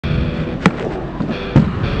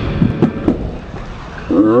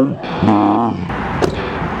Alright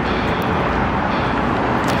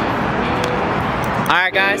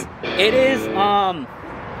guys, it is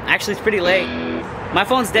actually it's pretty late. My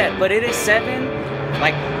phone's dead, but it is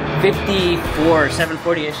 7:54,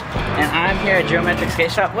 7:40ish, and I'm here at Geometric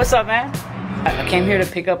Skate Shop. What's up, man? I came here to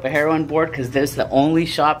pick up a Heroin board because there's the only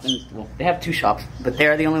shop, and well, they have two shops, but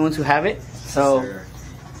they're the only ones who have it. So,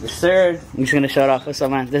 yes, sir. I'm just gonna show it off. What's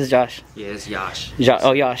up, man? This is Josh. Yeah, it's Yash.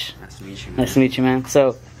 Oh, Yash. Nice to meet you, man. Nice to meet you, man.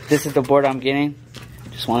 So, this is the board I'm getting.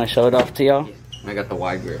 Just want to show it off to y'all. Yeah. I got the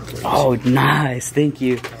wide grip. Oh, nice. Thank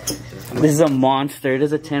you. This is a monster. It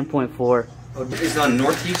is a 10.4. Oh, it's on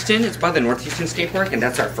North Houston. It's by the North Houston Skate Park, and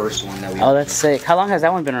that's our first one that we. Oh, that's sick. How long has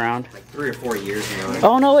that one been around? Like 3 or 4 years ago.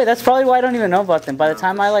 Oh no, wait. That's probably why I don't even know about them. By the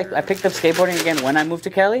time I picked up skateboarding again when I moved to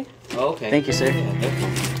Cali. Oh, okay. Thank you, sir.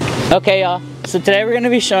 Yeah, okay, y'all. So today we're gonna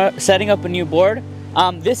be setting up a new board.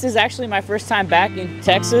 This is actually my first time back in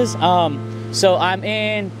Texas. So I'm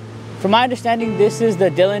in. From my understanding, this is the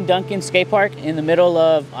Dylan Duncan Skate Park in the middle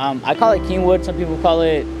of. I call it Kingwood. Some people call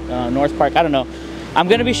it North Park. I don't know. I'm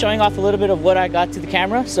going to be showing off a little bit of what I got to the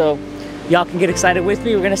camera, so y'all can get excited with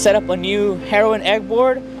me. We're going to set up a new Heroin Egg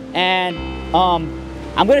board, and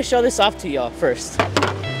I'm going to show this off to y'all first,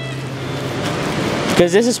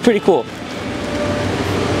 because this is pretty cool.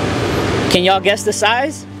 Can y'all guess the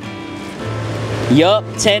size? Yup,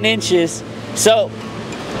 10 inches. So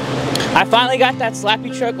I finally got that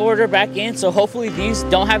Slappy truck order back in, so hopefully these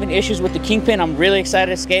don't have any issues with the kingpin. I'm really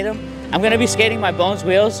excited to skate them. I'm going to be skating my Bones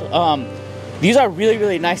wheels. These are really,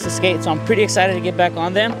 really nice to skate, so I'm pretty excited to get back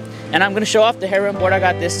on them. And I'm gonna show off the Heroin board I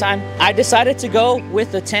got this time. I decided to go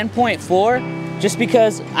with the 10.4 just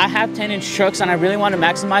because I have 10-inch trucks and I really want to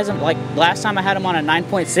maximize them. Like last time I had them on a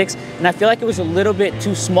 9.6 and I feel like it was a little bit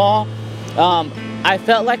too small. I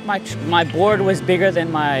felt like my board was bigger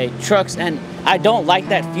than my trucks, and I don't like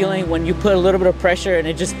that feeling when you put a little bit of pressure and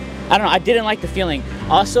it just, I don't know, I didn't like the feeling.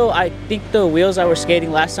 Also, I think the wheels I was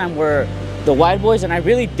skating last time were the wide boys, and I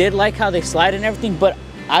really did like how they slide and everything, but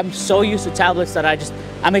I'm so used to tablets that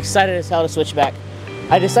I'm excited as hell to switch back.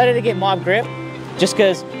 I decided to get Mob Grip just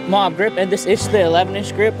because Mob Grip, and this is the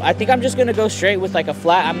 11-inch grip. I think I'm just gonna go straight with like a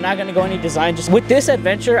flat. I'm not gonna go any design. Just with this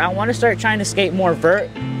adventure, I want to start trying to skate more vert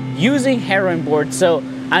using Heroin boards. So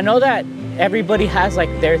I know that everybody has like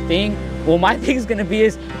their thing. Well, my thing is gonna be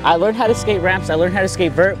is I learned how to skate ramps, I learned how to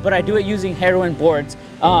skate vert, but I do it using Heroin boards.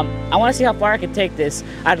 I want to see how far I can take this.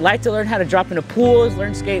 I'd like to learn how to drop into pools,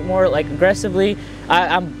 learn to skate more like aggressively.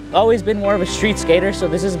 I've always been more of a street skater, so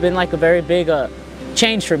this has been like a very big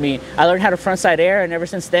change for me. I learned how to frontside air, and ever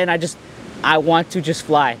since then I want to just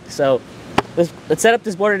fly. So let's set up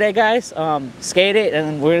this board today, guys. Skate it,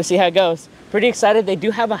 and we're gonna see how it goes. Pretty excited. They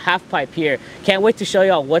do have a half pipe here. Can't wait to show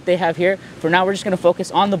y'all what they have here. For now, we're just gonna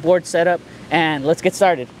focus on the board setup, and let's get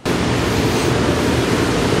started.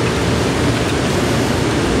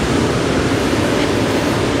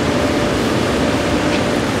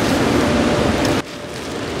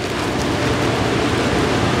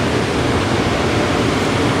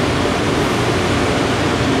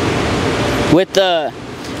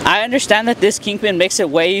 I understand that this kingpin makes it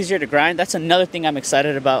way easier to grind. That's another thing I'm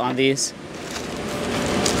excited about on these.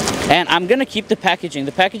 And I'm gonna keep the packaging.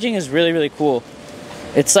 The packaging is really, really cool.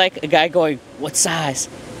 It's like a guy going, what size?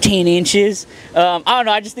 10 inches? I don't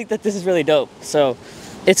know, I just think that this is really dope. So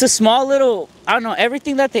it's a small little, I don't know,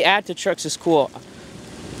 everything that they add to trucks is cool.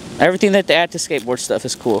 Everything that they add to skateboard stuff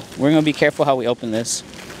is cool. We're gonna be careful how we open this.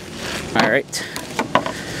 All right.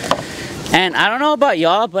 And I don't know about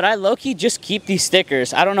y'all, but I low-key just keep these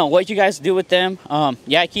stickers. I don't know what you guys do with them.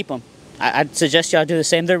 Yeah, I keep them. I'd suggest y'all do the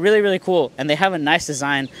same. They're really, really cool, and they have a nice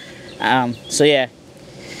design. So yeah,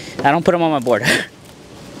 I don't put them on my board.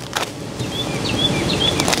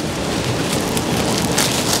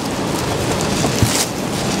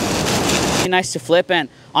 Nice to flip, and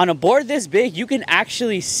on a board this big, you can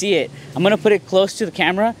actually see it. I'm gonna put it close to the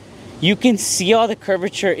camera. You can see all the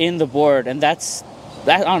curvature in the board, and I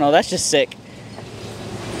don't know, that's just sick.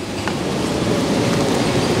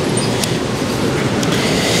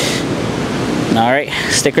 All right,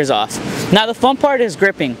 stickers off. Now the fun part is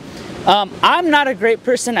gripping. I'm not a great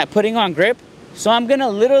person at putting on grip, so I'm gonna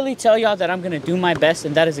literally tell y'all that I'm gonna do my best,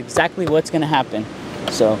 and that is exactly what's gonna happen.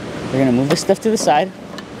 So we're gonna move this stuff to the side,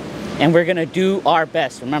 and we're gonna do our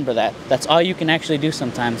best. Remember that. That's all you can actually do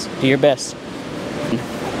sometimes. Do your best.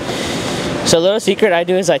 So a little secret I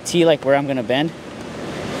do is I tee like where I'm gonna bend.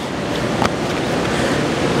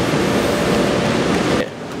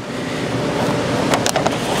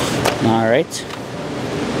 All right.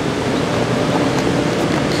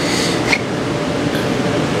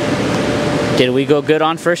 Did we go good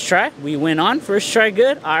on first try? We went on first try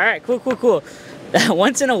good? All right, cool, cool, cool.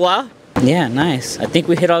 Once in a while. Yeah, nice. I think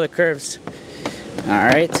we hit all the curves. All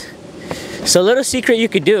right. So a little secret you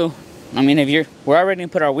could do, I mean, we're already gonna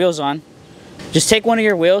put our wheels on, just take one of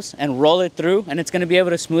your wheels and roll it through, and it's gonna be able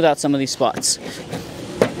to smooth out some of these spots.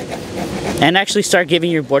 And actually start giving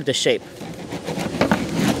your board the shape.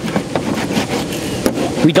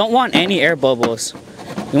 We don't want any air bubbles.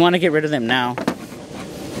 We want to get rid of them now.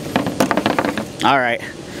 All right.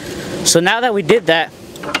 So now that we did that,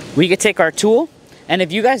 we could take our tool, and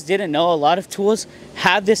if you guys didn't know, a lot of tools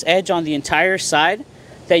have this edge on the entire side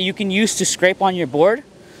that you can use to scrape on your board.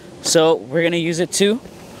 So we're gonna use it too.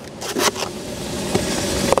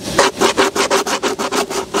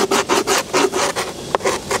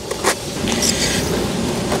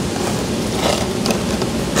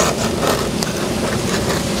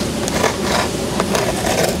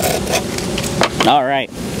 All right,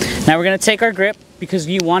 now we're gonna take our grip because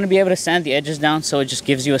you want to be able to sand the edges down so it just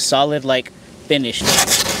gives you a solid like finish.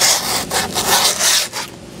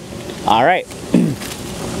 All right,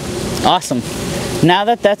 awesome. Now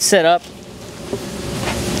that that's set up,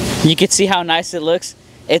 you can see how nice it looks.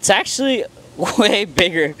 It's actually way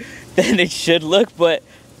bigger than it should look, but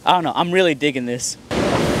I don't know, I'm really digging this.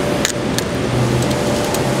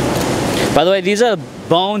 By the way, these are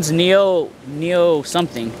Bones Neo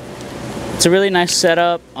something. It's a really nice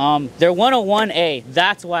setup. They're 101A,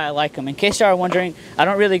 that's why I like them. In case y'all are wondering, I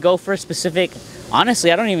don't really go for a specific,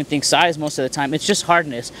 honestly, I don't even think size most of the time. It's just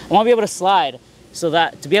hardness. I want to be able to slide, so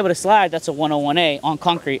that to be able to slide, that's a 101A on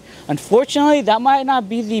concrete. Unfortunately, that might not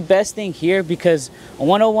be the best thing here because a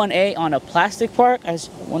 101A on a plastic park,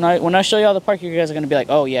 when I show y'all the park, you guys are going to be like,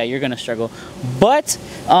 oh yeah, you're going to struggle. But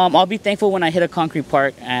I'll be thankful when I hit a concrete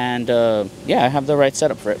park, and yeah, I have the right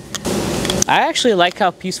setup for it. I actually like how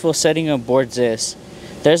peaceful setting up boards is.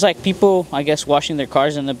 There's like people, I guess, washing their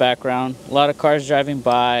cars in the background. A lot of cars driving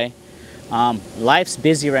by. Life's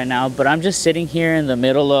busy right now, but I'm just sitting here in the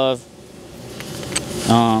middle of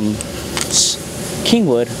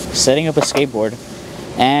Kingwood, setting up a skateboard.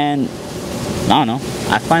 And I don't know,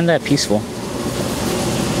 I find that peaceful.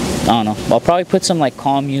 I don't know. I'll probably put some like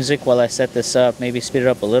calm music while I set this up, maybe speed it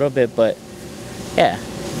up a little bit, but yeah,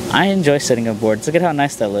 I enjoy setting up boards. Look at how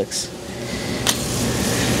nice that looks.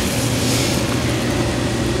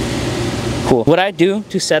 Cool. What I do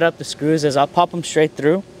to set up the screws is I'll pop them straight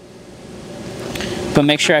through, but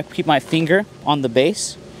make sure I keep my finger on the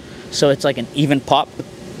base so it's like an even pop.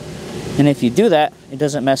 And if you do that, it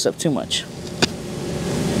doesn't mess up too much.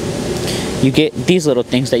 You get these little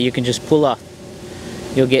things that you can just pull off.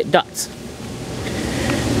 You'll get dots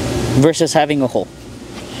versus having a hole.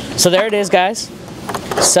 So there it is, guys.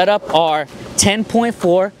 Set up our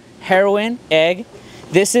 10.4 Heroin Egg.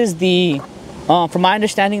 This is the from my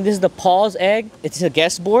understanding, this is the Paul's Egg. It's a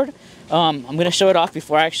guest board. I'm gonna show it off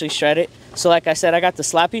before I actually shred it. So like I said, I got the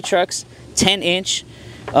Slappy trucks, 10-inch,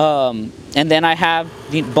 and then I have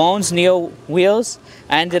the Bones Neo wheels.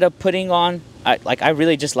 I ended up putting on, I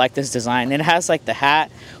really just like this design. And it has like the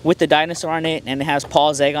hat with the dinosaur on it, and it has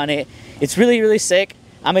Paul's Egg on it. It's really, really sick.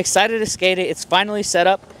 I'm excited to skate it. It's finally set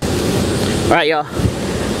up. All right, y'all.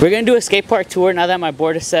 We're gonna do a skate park tour now that my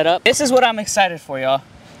board is set up. This is what I'm excited for, y'all.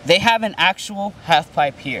 They have an actual half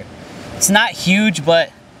pipe here. It's not huge,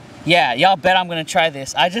 but yeah, y'all bet I'm gonna try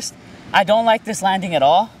this. I don't like this landing at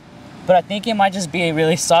all, but I think it might just be a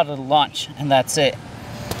really solid launch, and that's it.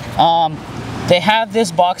 They have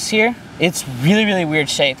this box here. It's really, really weird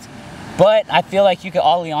shaped, but I feel like you could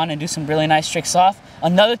ollie on and do some really nice tricks off.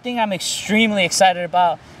 Another thing I'm extremely excited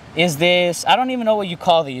about is this, I don't even know what you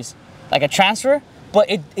call these, like a transfer, but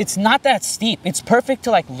it's not that steep. It's perfect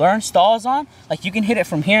to like learn stalls on. Like you can hit it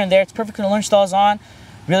from here and there. It's perfect to learn stalls on,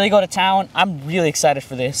 really go to town. I'm really excited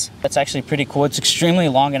for this. That's actually pretty cool. It's extremely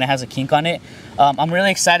long and it has a kink on it. I'm really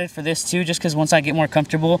excited for this too, just because once I get more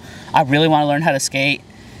comfortable, I really want to learn how to skate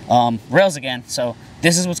rails again. So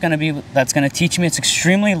this is what's gonna be, that's gonna teach me. It's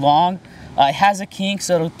extremely long. It has a kink,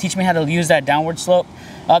 so it'll teach me how to use that downward slope.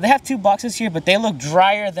 They have two boxes here, but they look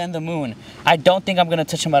drier than the moon. I don't think I'm gonna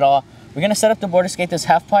touch them at all. We're gonna set up the board to skate this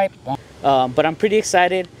half pipe, but I'm pretty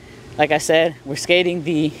excited. Like I said, we're skating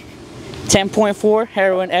the 10.4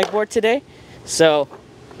 Heroin Egg board today, so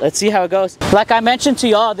let's see how it goes. Like I mentioned to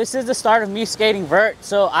y'all, this is the start of me skating vert,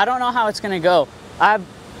 so I don't know how it's gonna go. I've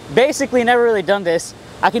basically never really done this.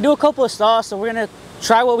 I can do a couple of stalls, so we're gonna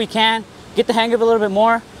try what we can, get the hang of it a little bit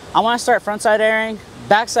more. I wanna start frontside airing,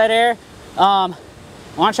 backside air. I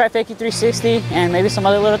wanna try fakie 360 and maybe some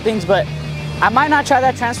other little things, but I might not try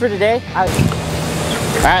that transfer today. All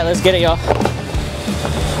right, let's get it, y'all.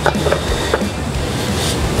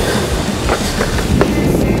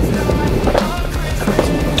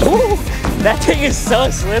 Ooh, that thing is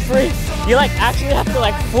so slippery. you like actually have to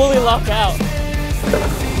like fully lock out.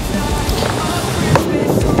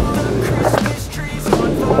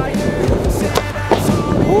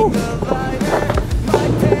 Woo.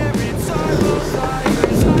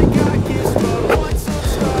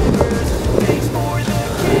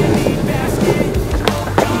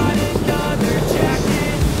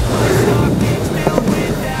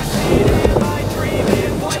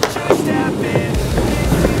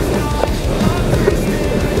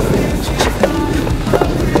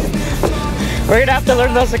 We're gonna have to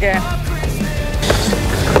learn those again.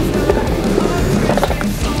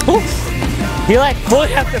 Oof. You like fully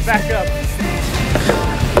have to back up.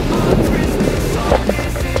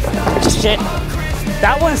 Shit.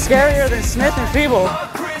 That one's scarier than Smith and Feeble.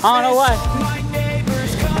 I don't know why.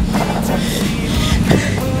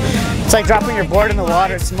 It's like dropping your board in the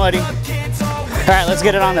water, it's muddy. Alright, let's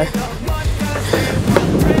get it on there.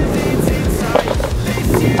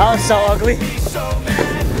 That was so ugly.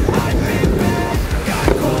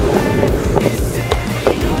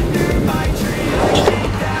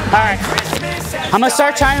 Alright, I'm gonna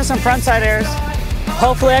start trying some frontside airs.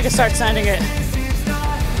 Hopefully I can start sending it.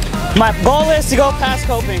 My goal is to go past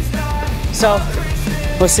coping. So,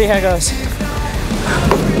 we'll see how it goes.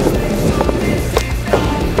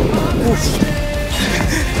 Oof.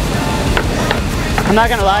 I'm not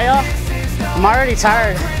gonna lie, y'all. I'm already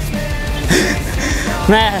tired.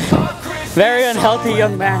 Man, very unhealthy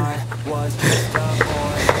young man.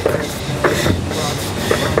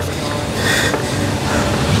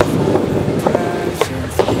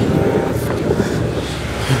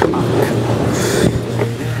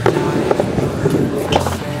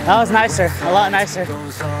 That was nicer, a lot nicer.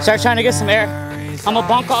 Start trying to get some air. I'm gonna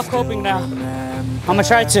bunk off coping now. I'm gonna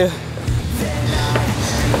try to.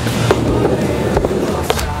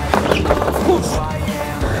 Oof.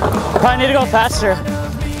 Probably need to go faster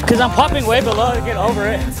because I'm popping way below to get over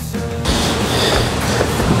it.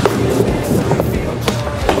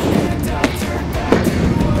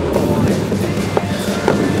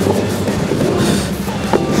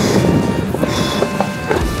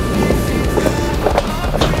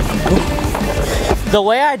 The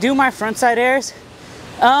way I do my frontside airs,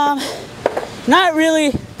 not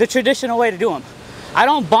really the traditional way to do them. I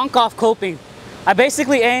don't bunk off coping. I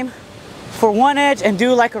basically aim for one edge and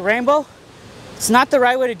do like a rainbow. It's not the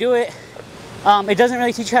right way to do it. It doesn't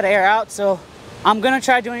really teach you how to air out, so I'm gonna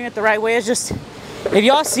try doing it the right way. It's just, if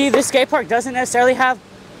y'all see, this skate park doesn't necessarily have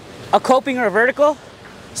a coping or a vertical,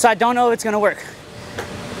 so I don't know if it's gonna work.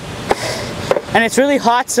 And it's really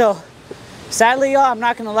hot, so sadly, y'all, I'm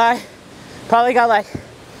not gonna lie. Probably got like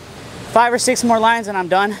 5 or 6 more lines and I'm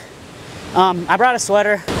done. I brought a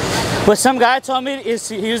sweater. What some guy told me is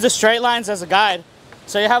to use the straight lines as a guide.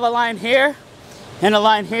 So you have a line here and a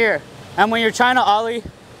line here. And when you're trying to ollie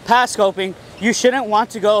past scoping, you shouldn't want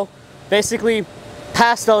to go basically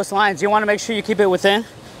past those lines. You want to make sure you keep it within.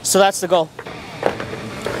 So that's the goal.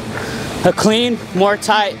 A clean, more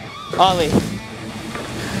tight ollie.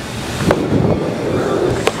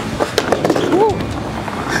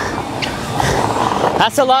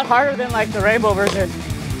 That's a lot harder than like the rainbow version.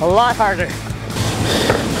 A lot harder.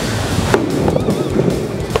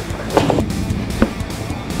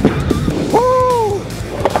 Woo!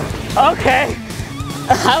 Okay,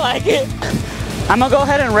 I like it. I'm gonna go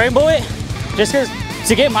ahead and rainbow it, just because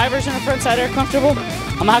to get my version of frontside air comfortable,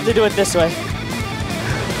 I'm gonna have to do it this way.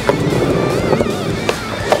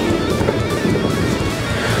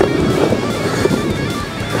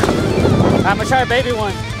 I'm gonna try a baby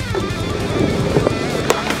one.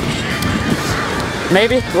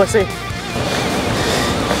 Maybe, let's see.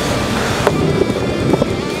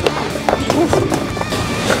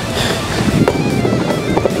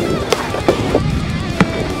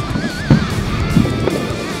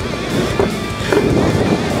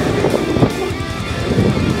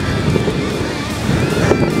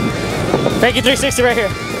 Thank you, 360 right here.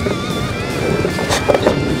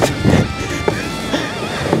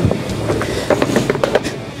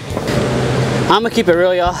 I'm gonna keep it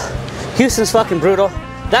real, y'all. Houston's fucking brutal.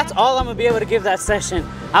 That's all I'm gonna be able to give that session.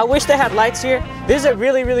 I wish they had lights here. This is a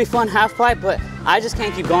really, really fun half pipe, but I just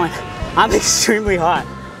can't keep going. I'm extremely hot.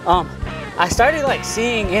 I started like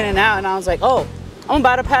seeing in and out and I was like, oh, I'm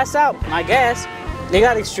about to pass out, I guess. They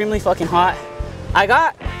got extremely fucking hot. I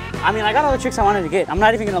got all the tricks I wanted to get. I'm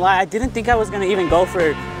not even gonna lie. I didn't think I was gonna even go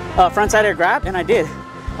for frontside air grab, and I did.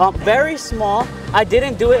 Very small. I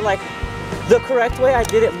didn't do it like the correct way. I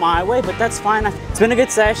did it my way, but that's fine. It's been a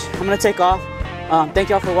good sesh. I'm gonna take off. Thank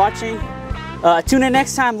y'all for watching. Tune in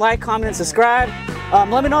next time. Like, comment, and subscribe.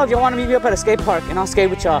 Let me know if y'all want to meet me up at a skate park, and I'll skate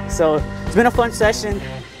with y'all. So it's been a fun session.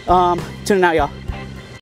 Tuning out, y'all.